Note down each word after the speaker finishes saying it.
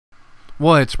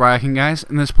Well, it's Ryan, guys.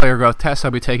 In this player growth test, I'll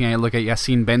be taking a look at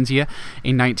Yassine Benzia,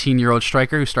 a 19-year-old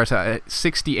striker who starts out at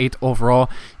 68 overall.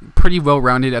 Pretty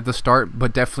well-rounded at the start,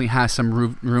 but definitely has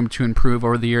some room to improve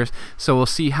over the years. So we'll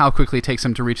see how quickly it takes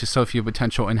him to reach his Sophia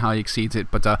potential and how he exceeds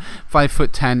it. But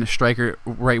 5'10" striker,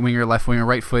 right winger, left winger,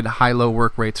 right foot, high-low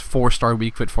work rates, 4-star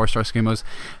weak foot, 4-star skimmos.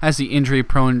 Has the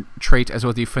injury-prone trait as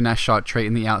well as the finesse shot trait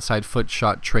and the outside foot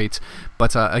shot traits.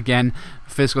 But again,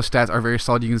 physical stats are very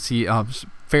solid. You can see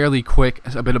fairly quick,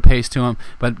 a bit of pace to him,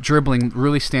 but dribbling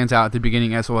really stands out at the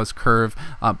beginning, as well as curve,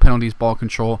 penalties, ball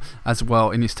control as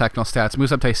well in these technical stats.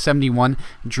 Moves up to a 71.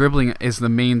 Dribbling is the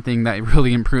main thing that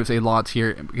really improves a lot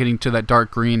here, getting to that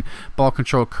dark green. Ball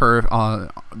control, curve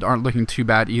aren't looking too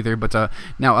bad either, but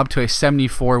now up to a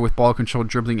 74 with ball control,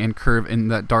 dribbling, and curve in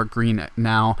that dark green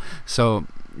now. So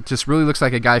just really looks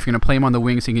like a guy, if you're going to play him on the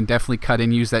wings, he can definitely cut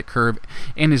in, use that curve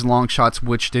and his long shots,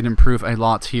 which did improve a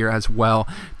lot here as well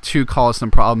to cause some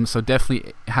problems. So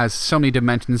definitely has so many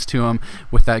dimensions to him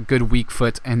with that good weak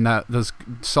foot and those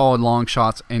solid long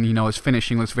shots, and his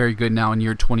finishing looks very good now in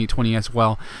year 2020 as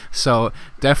well. So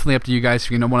definitely up to you guys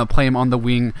if you want to play him on the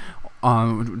wing.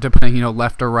 Depending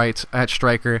left or right at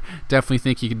striker. Definitely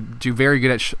think he could do very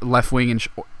good at left wing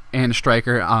and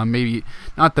striker. Maybe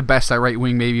not the best at right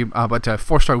wing, maybe, but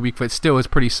 4-star weak foot still is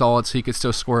pretty solid, so he could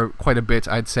still score quite a bit,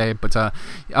 I'd say. But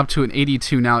up to an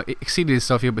 82 now, exceeded his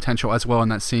Sophia potential as well in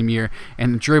that same year.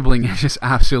 And dribbling is just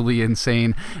absolutely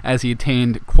insane, as he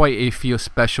attained quite a few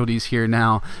specialties here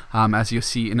now, as you'll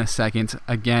see in a second.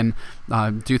 Again,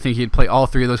 do think he'd play all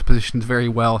three of those positions very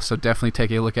well, so definitely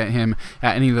take a look at him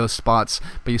at any of those spots.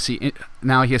 But you see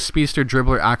now he has speedster,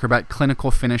 dribbler, acrobat,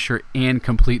 clinical finisher, and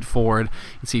complete forward.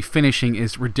 You see finishing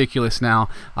is ridiculous now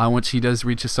once he does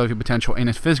reach his Sophia potential, and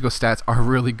his physical stats are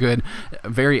really good.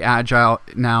 Very agile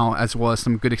now, as well as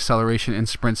some good acceleration and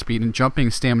sprint speed, and jumping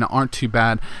and stamina aren't too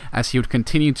bad, as he would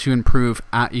continue to improve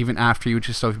even after he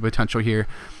reaches Sophia potential here.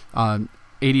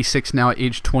 86 now at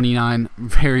age 29,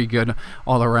 very good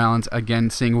all around. Again,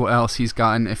 seeing what else he's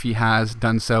gotten if he has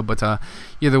done so, but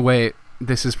either way,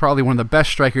 this is probably one of the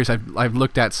best strikers I've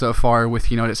looked at so far, with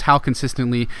just how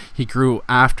consistently he grew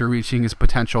after reaching his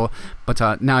potential.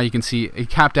 But now you can see he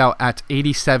capped out at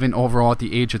 87 overall at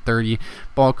the age of 30.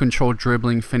 Ball control,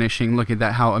 dribbling, finishing, look at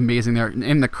that, how amazing they are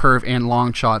in the curve and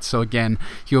long shots. So again,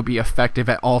 he'll be effective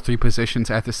at all three positions,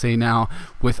 I have to say now,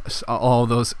 with all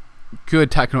those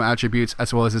good technical attributes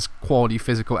as well as his quality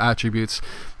physical attributes.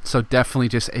 So definitely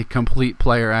just a complete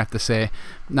player, I have to say.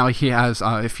 Now he has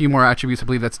a few more attributes. I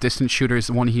believe that's distant shooters,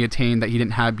 one he attained that he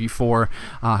didn't have before.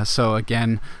 So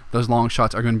again, those long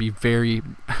shots are going to be very,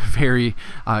 very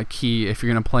key if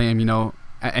you're going to play him.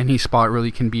 At any spot, really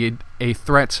can be a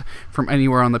threat from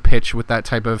anywhere on the pitch with that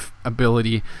type of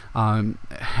ability. Not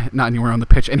anywhere on the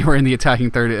pitch, anywhere in the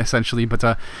attacking third, essentially.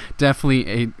 But definitely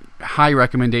a high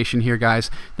recommendation here,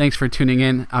 guys. Thanks for tuning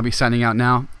in. I'll be signing out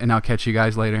now, and I'll catch you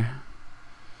guys later.